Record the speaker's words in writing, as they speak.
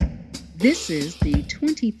This is the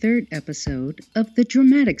 23rd episode of the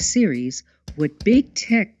dramatic series, What Big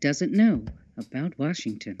Tech Doesn't Know About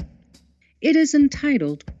Washington. It is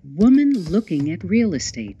entitled Woman Looking at Real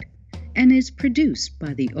Estate and is produced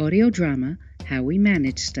by the audio drama How We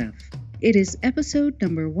Manage Stuff. It is episode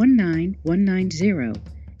number 19190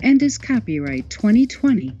 and is copyright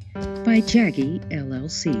 2020 by Jaggy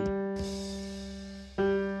LLC.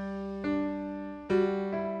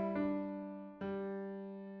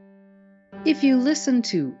 If you listen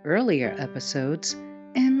to earlier episodes,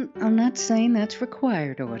 and I'm not saying that's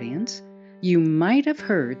required, audience, you might have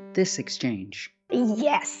heard this exchange.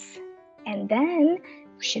 Yes. And then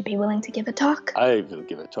we should be willing to give a talk. I will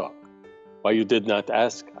give a talk. Why you did not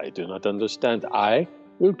ask, I do not understand. I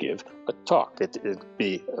will give a talk. It will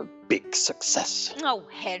be a big success. Oh,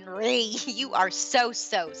 Henry, you are so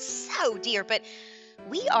dear, but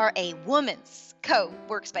we are a woman's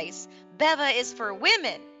co-workspace. Beva is for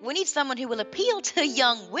women. We need someone who will appeal to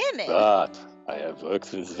young women. But I have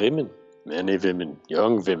worked with women, many women,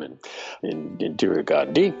 young women, in Indira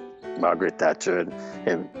Gandhi, Margaret Thatcher,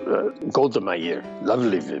 and Golda Meir,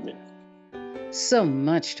 lovely women. So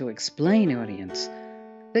much to explain, audience.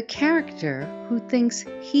 The character who thinks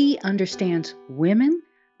he understands women?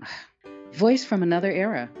 Voice from another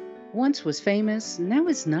era. Once was famous, now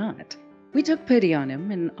is not. We took pity on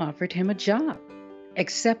him and offered him a job.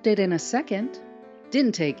 Accepted in a second.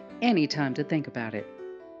 Didn't take any time to think about it.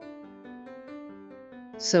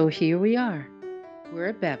 So here we are. We're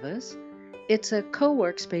at Beva's. It's a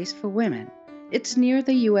co-workspace for women. It's near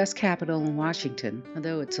the U.S. Capitol in Washington,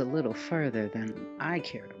 although it's a little further than I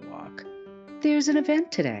care to walk. There's an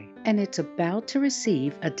event today, and it's about to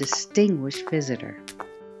receive a distinguished visitor.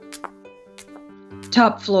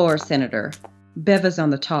 Top floor, Senator. Beva's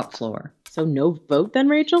on the top floor. So no vote then,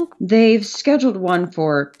 Rachel? They've scheduled one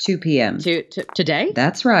for 2 p.m. Today?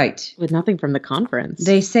 That's right. With nothing from the conference.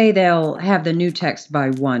 They say they'll have the new text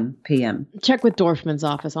by 1 p.m. Check with Dorfman's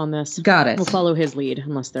office on this. Got it. We'll follow his lead,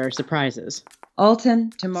 unless there are surprises.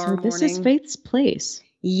 Alton, tomorrow morning. So this is Faith's place?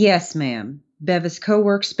 Yes, ma'am. Beva's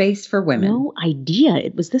co-work space for women. No idea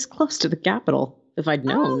it was this close to the Capitol, if I'd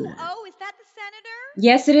known. Oh, is that the senator?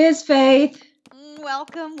 Yes, it is, Faith.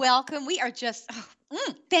 Welcome. We are just...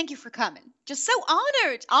 thank you for coming. Just so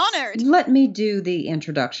honored. Let me do the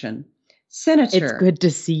introduction. Senator. It's good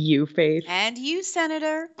to see you, Faith. And you,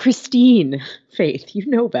 Senator. Christine. Faith, you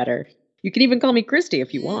know better. You can even call me Christy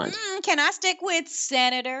if you want. Can I stick with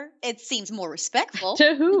Senator? It seems more respectful.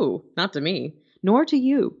 To who? Not to me. Nor to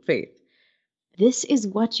you, Faith. This is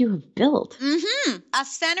what you have built. A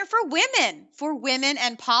center for women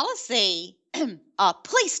and policy. A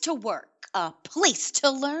place to work. A place to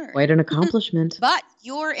learn. Quite an accomplishment. But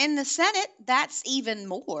you're in the Senate. That's even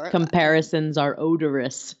more. Comparisons are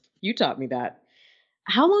odorous. You taught me that.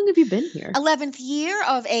 How long have you been here? 11th year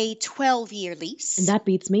of a 12-year lease. And that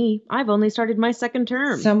beats me. I've only started my second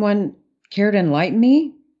term. Someone care to enlighten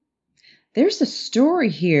me? There's a story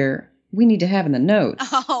here we need to have in the notes.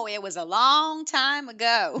 Oh, it was a long time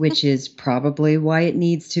ago. Which is probably why it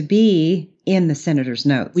needs to be in the senator's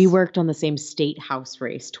notes. We worked on the same state house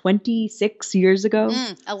race 26 years ago.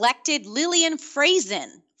 Elected Lillian Frazen,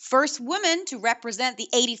 first woman to represent the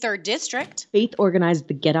 83rd District. Faith organized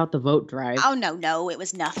the Get Out the Vote drive. Oh, no, it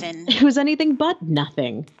was nothing. It was anything but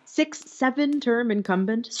nothing. 6-7-term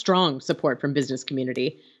incumbent, strong support from business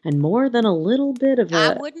community, and more than a little bit of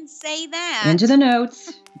I wouldn't say that. Into the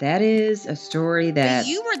notes. That is a story that... But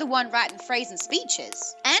you were the one writing Frazen's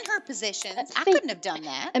speeches and her positions. I couldn't have done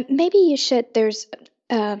that. Maybe you should. There's...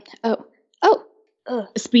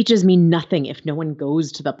 Speeches mean nothing if no one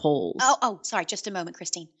goes to the polls. Oh, sorry. Just a moment,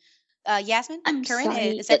 Christine. Yasmin? I'm Corinne,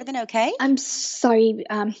 sorry, is everything okay? I'm sorry,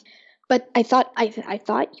 but I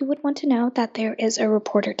thought you would want to know that there is a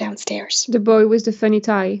reporter downstairs. The boy with the funny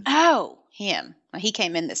tie. Oh, him. Well, he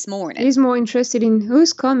came in this morning. He's more interested in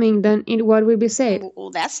who's coming than in what will be said. Well,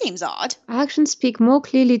 that seems odd. Actions speak more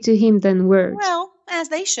clearly to him than words. Well, as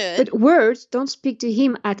they should. But words don't speak to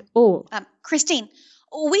him at all. Christine,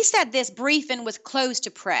 we said this briefing was closed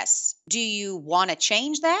to press. Do you want to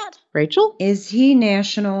change that? Rachel? Is he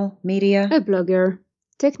national media? A blogger.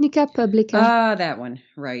 Technica Publica. Ah, that one.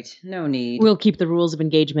 Right. No need. We'll keep the rules of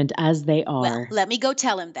engagement as they are. Well, let me go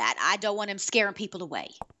tell him that. I don't want him scaring people away.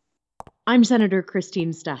 I'm Senator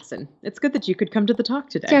Christine Stassen. It's good that you could come to the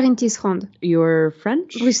talk today. Karine Tisserand. You're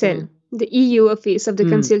French? Bruxelles. The EU office of the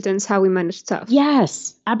consultants How We Manage Stuff.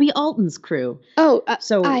 Yes, Abby Alton's crew. Oh,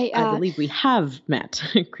 I believe we have met,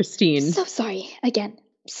 Christine. So sorry again.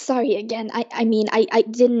 I mean, I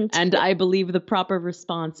didn't... And I believe the proper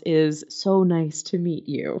response is, so nice to meet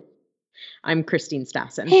you. I'm Christine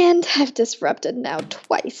Stassen. And I've disrupted now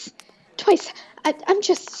twice. Twice. I'm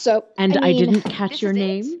just so. And I mean, didn't catch this your is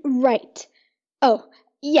it? name? Right. Oh,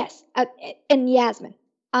 yes. And Yasmin.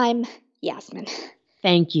 I'm Yasmin.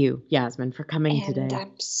 Thank you, Yasmin, for coming And today.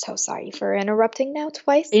 I'm so sorry for interrupting now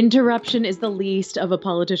twice. Interruption is the least of a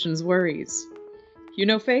politician's worries. You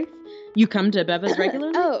know, Faith, you come to Beva's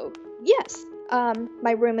regularly? Oh, yes.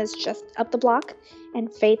 My room is just up the block,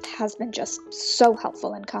 and Faith has been just so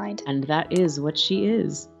helpful and kind. And that is what she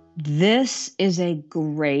is. This is a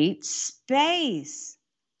great space.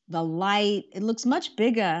 The light, it looks much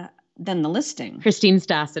bigger than the listing. Christine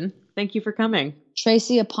Stassen, thank you for coming.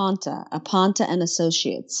 Tracy Aponta and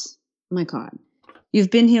Associates. My God.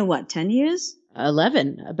 You've been here, what, 10 years?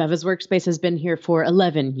 11. Beva's workspace has been here for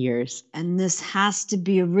 11 years. And this has to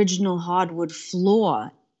be original hardwood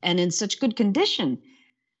floor and in such good condition.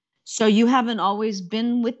 So you haven't always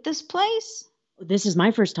been with this place? This is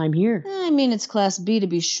my first time here. I mean, it's Class B to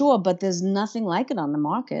be sure, but there's nothing like it on the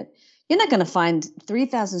market. You're not going to find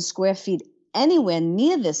 3,000 square feet anywhere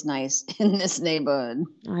near this nice in this neighborhood.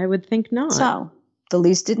 I would think not. So, the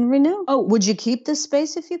lease didn't renew? Oh. Would you keep this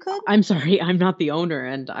space if you could? I'm sorry, I'm not the owner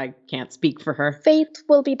and I can't speak for her. Faith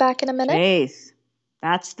will be back in a minute. Faith.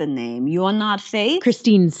 That's the name. You're not Faith?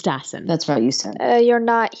 Christine Stassen. That's right, you said. You're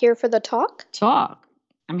not here for the talk? Talk.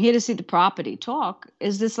 I'm here to see the property. Talk.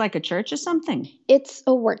 Is this like a church or something? It's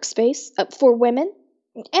a workspace for women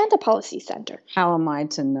and a policy center. How am I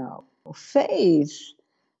to know? Faith.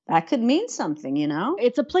 That could mean something, you know?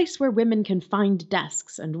 It's a place where women can find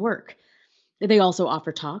desks and work. They also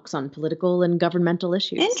offer talks on political and governmental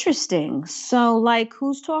issues. Interesting. So, like,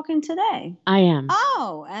 who's talking today? I am.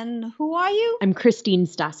 Oh, and who are you? I'm Christine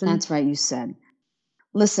Stassen. That's right, you said.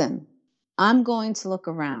 Listen, I'm going to look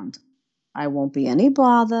around. I won't be any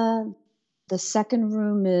bother. The second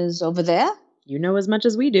room is over there. You know as much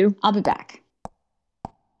as we do. I'll be back.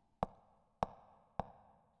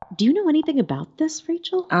 Do you know anything about this,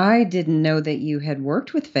 Rachel? I didn't know that you had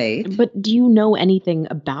worked with Faith. But do you know anything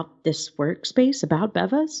about this workspace, about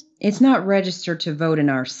Beva's? It's not registered to vote in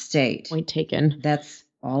our state. Point taken. That's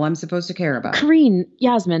all I'm supposed to care about. Kareen,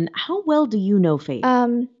 Yasmin, how well do you know Faith?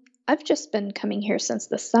 I've just been coming here since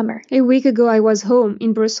the summer. A week ago, I was home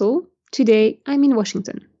in Brussels. Today, I'm in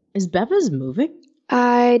Washington. Is Beva's moving?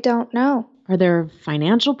 I don't know. Are there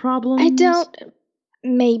financial problems? I don't.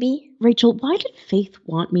 Maybe. Rachel, why did Faith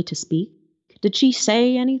want me to speak? Did she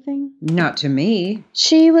say anything? Not to me.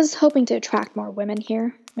 She was hoping to attract more women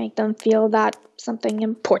here, make them feel that something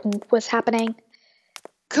important was happening.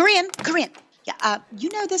 Korean. Yeah, you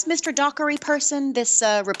know this Mr. Dockery person, this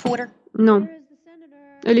reporter? No.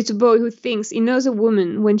 A little boy who thinks he knows a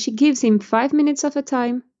woman when she gives him 5 minutes of her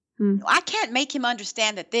time. I can't make him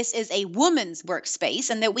understand that this is a woman's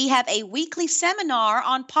workspace and that we have a weekly seminar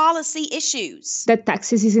on policy issues. That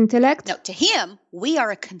taxes his intellect. No, to him, we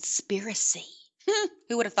are a conspiracy.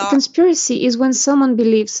 Who would have A thought? conspiracy is when someone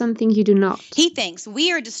believes something you do not. He thinks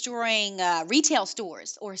we are destroying retail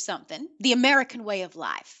stores or something. The American way of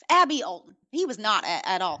life. Abby Olton. He was not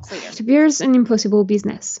at all clear. It appears an impossible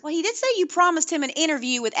business. Well, he did say you promised him an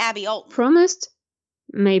interview with Abby Olton. Promised?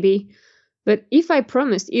 Maybe. But if I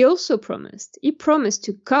promised, he also promised. He promised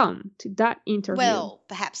to come to that interview. Well,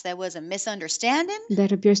 perhaps there was a misunderstanding.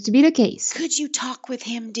 That appears to be the case. Could you talk with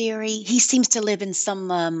him, dearie? He seems to live in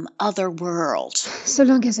some other world. So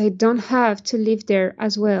long as I don't have to live there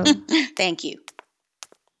as well. Thank you.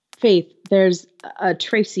 Faith, there's a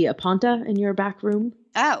Tracy Aponta in your back room.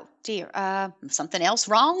 Oh, dear. Something else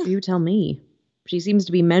wrong? You tell me. She seems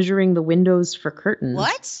to be measuring the windows for curtains.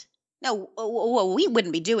 What? No, we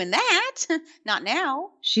wouldn't be doing that. Not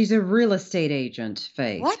now. She's a real estate agent,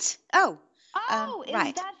 Faith. What? Oh. Is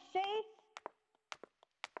right. that Faith?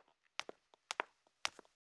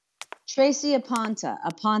 Tracy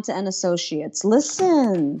Aponta and Associates.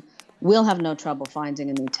 Listen, we'll have no trouble finding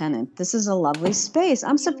a new tenant. This is a lovely space.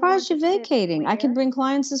 I'm surprised you're vacating. I can bring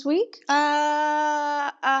clients this week.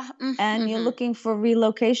 And you're looking for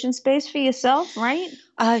relocation space for yourself, right?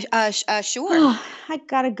 Sure. Oh, I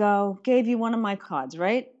gotta go. Gave you one of my cards,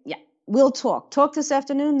 right? Yeah. We'll talk. Talk this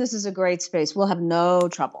afternoon. This is a great space. We'll have no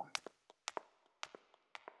trouble.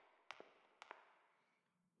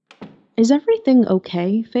 Is everything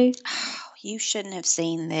okay, Faith? You shouldn't have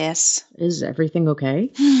seen this. Is everything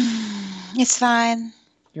okay? It's fine.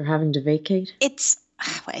 You're having to vacate? It's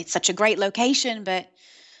such a great location, but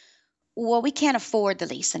we can't afford the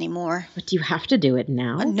lease anymore. But do you have to do it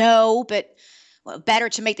now? No, but better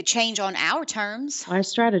to make the change on our terms. Wise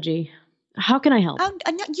strategy. How can I help? Oh,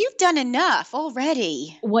 no, you've done enough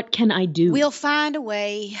already. What can I do? We'll find a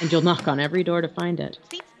way. And you'll knock on every door to find it.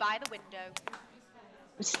 Seats by the window.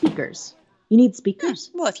 Speakers. You need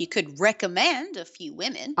speakers? Well, if you could recommend a few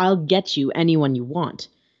women. I'll get you anyone you want.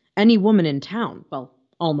 Any woman in town. Well,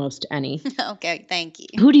 almost any. Okay, thank you.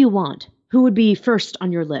 Who do you want? Who would be first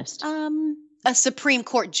on your list? A Supreme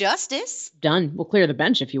Court justice. Done. We'll clear the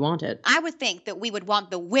bench if you want it. I would think that we would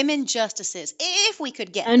want the women justices if we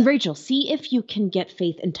could get And them. Rachel, see if you can get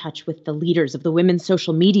Faith in touch with the leaders of the women's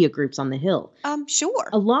social media groups on the Hill. Sure.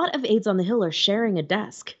 A lot of aides on the Hill are sharing a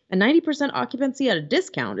desk. A 90% occupancy at a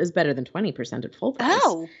discount is better than 20% at full price.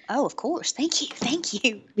 Oh, of course. Thank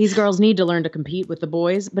you. These girls need to learn to compete with the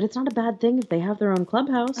boys, but it's not a bad thing if they have their own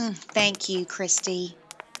clubhouse. Thank you, Christy.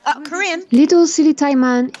 Corinne. Little silly Thai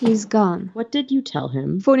man is gone. What did you tell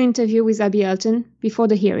him? Phone interview with Abby Elton before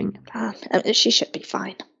the hearing. She should be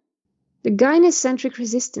fine. The gynocentric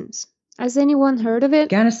resistance. Has anyone heard of it?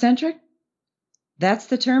 Gynocentric? That's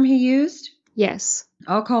the term he used? Yes.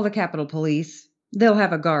 I'll call the Capitol Police. They'll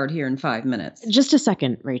have a guard here in 5 minutes. Just a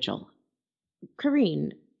second, Rachel.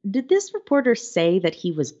 Corinne, did this reporter say that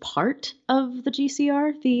he was part of the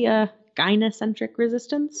GCR, the gynocentric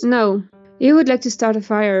resistance? No. He would like to start a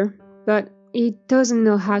fire, but he doesn't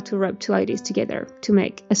know how to rub two ideas together to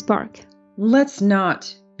make a spark. Let's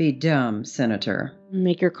not be dumb, Senator.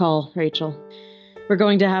 Make your call, Rachel. We're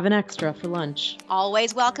going to have an extra for lunch.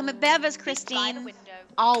 Always welcome at Beva's, Christine.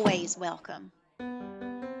 Always welcome.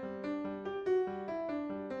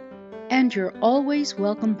 And you're always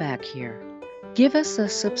welcome back here. Give us a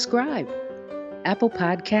subscribe. Apple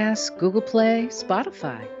Podcasts, Google Play,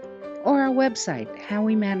 Spotify, or our website,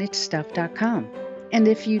 howwemanagestuff.com. And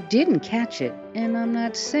if you didn't catch it, and I'm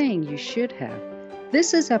not saying you should have,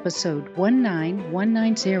 this is episode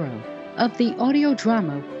 19190 of the audio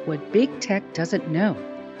drama What Big Tech Doesn't Know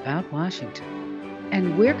About Washington.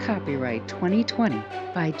 And we're copyright 2020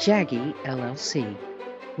 by Jaggy LLC.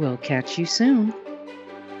 We'll catch you soon.